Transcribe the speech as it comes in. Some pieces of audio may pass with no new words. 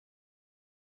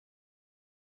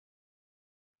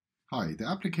Hi, the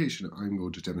application I'm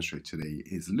going to demonstrate today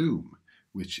is Loom,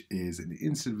 which is an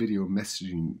instant video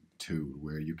messaging tool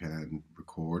where you can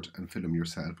record and film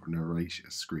yourself or narrate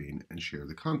a screen and share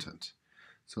the content.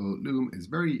 So Loom is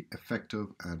very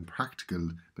effective and practical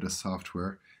bit of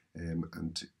software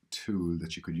and tool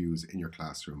that you could use in your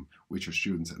classroom with your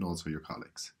students and also your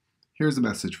colleagues. Here's a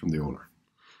message from the owner.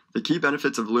 The key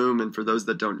benefits of Loom, and for those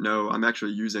that don't know, I'm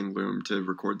actually using Loom to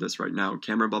record this right now.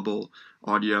 Camera bubble,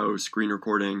 audio, screen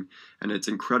recording, and it's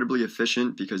incredibly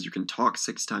efficient because you can talk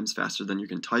 6 times faster than you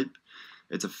can type.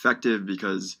 It's effective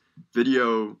because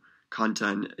video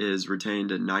content is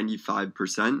retained at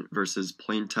 95% versus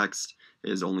plain text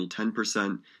is only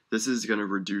 10%. This is going to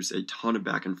reduce a ton of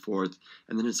back and forth,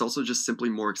 and then it's also just simply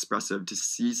more expressive to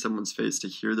see someone's face, to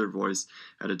hear their voice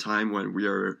at a time when we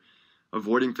are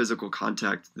avoiding physical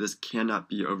contact. This cannot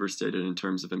be overstated in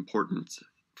terms of importance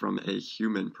from a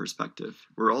human perspective.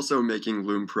 We're also making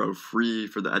Loom Pro free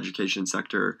for the education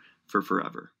sector for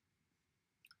forever.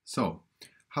 So,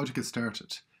 how to get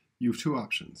started? You have 2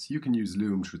 options. You can use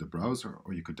Loom through the browser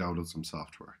or you could download some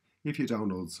software. If you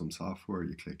download some software,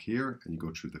 you click here and you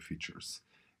go through the features.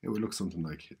 It will look something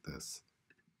like this.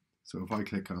 So if I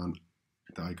click on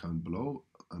the icon below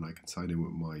and I can sign in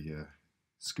with my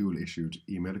school issued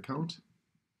email account.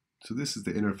 So this is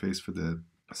the interface for the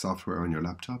software on your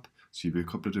laptop. So you have a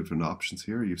couple of different options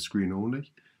here. You have screen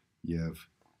only, you have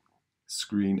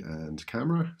screen and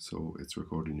camera, so it's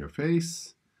recording your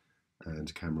face,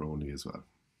 and camera only as well.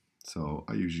 So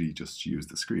I usually just use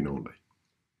the screen only.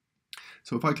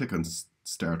 So if I click on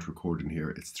start recording here,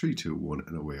 it's 3, 2, 1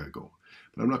 and away I go.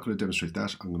 But I'm not going to demonstrate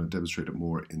that, I'm going to demonstrate it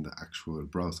more in the actual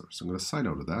browser. So I'm going to sign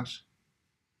out of that.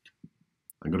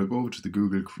 I'm going to go over to the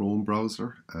Google Chrome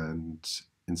browser and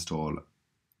install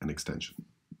an extension.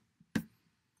 I'm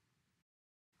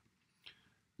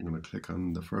going to click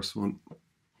on the first one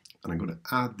and I'm going to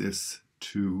add this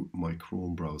to my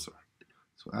Chrome browser.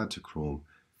 So add to Chrome,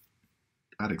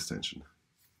 add extension.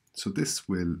 So this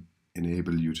will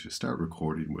enable you to start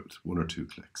recording with 1 or 2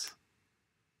 clicks.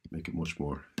 Make it much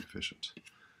more efficient.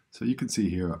 So you can see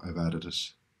here I've added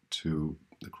it to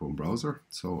the Chrome browser,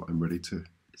 so I'm ready to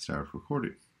start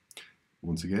recording.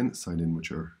 Once again, sign in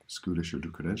with your school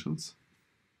issued credentials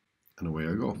and away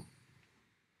I go.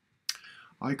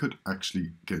 I could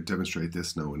actually demonstrate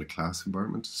this now in a class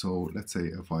environment. So let's say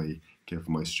if I give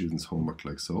my students homework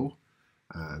like so,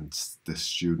 and the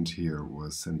student here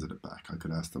was sending it back, I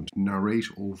could ask them to narrate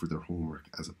over their homework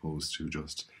as opposed to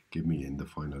just give me in the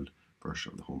final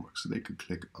version of the homework. So they could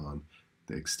click on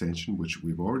the extension, which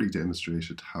we've already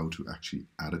demonstrated how to actually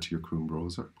add it to your Chrome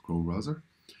browser.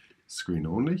 Screen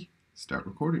only, start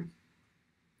recording.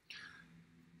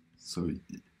 So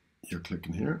you're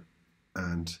clicking here,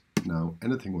 and now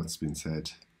anything what's been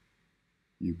said,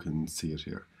 you can see it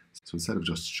here. So instead of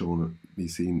just showing me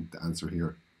seeing the answer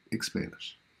here, explain it.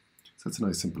 So that's a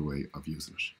nice simple way of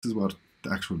using it. This is what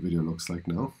the actual video looks like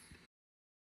now.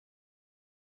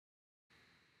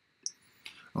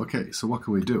 Okay, so what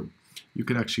can we do? You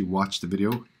can actually watch the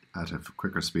video at a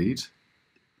quicker speed.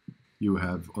 You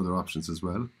have other options as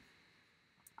well.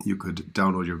 You could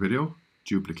download your video,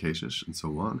 duplicate it, and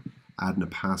so on. Adding a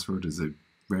password is a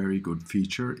very good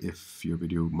feature if your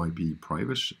video might be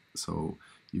private. So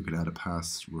you could add a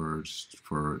password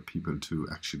for people to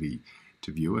actually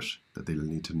view it, that they'll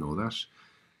need to know that.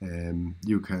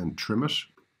 You can trim it.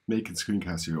 Making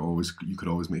screencasts, you could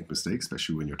always make mistakes,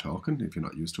 especially when you're talking, if you're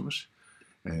not used to it.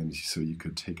 And so you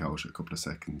could take out a couple of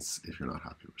seconds if you're not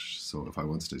happy with it. So if I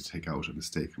wanted to take out a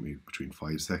mistake between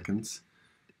 5 seconds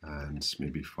and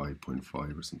maybe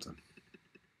 5.5 or something,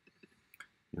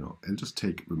 I'll just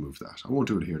remove that. I won't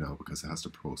do it here now because it has to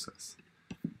process,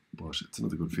 but it's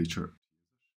another good feature.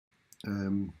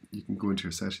 You can go into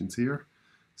your settings here.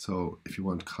 So if you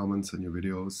want comments on your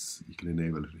videos, you can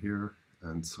enable it here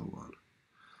and so on.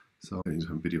 So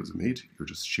anytime videos are made, you're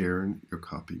just sharing your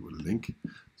copy with a link.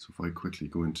 So if I quickly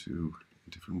go into a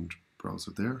different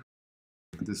browser there,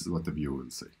 and this is what the viewer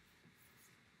will see.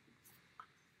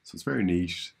 So it's very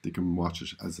neat. They can watch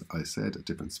it, as I said, at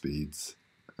different speeds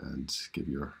and give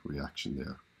your reaction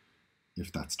there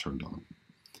if that's turned on.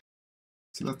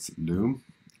 So that's Loom,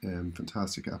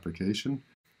 fantastic application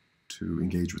to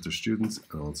engage with their students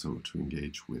and also to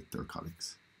engage with their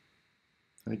colleagues.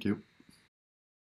 Thank you.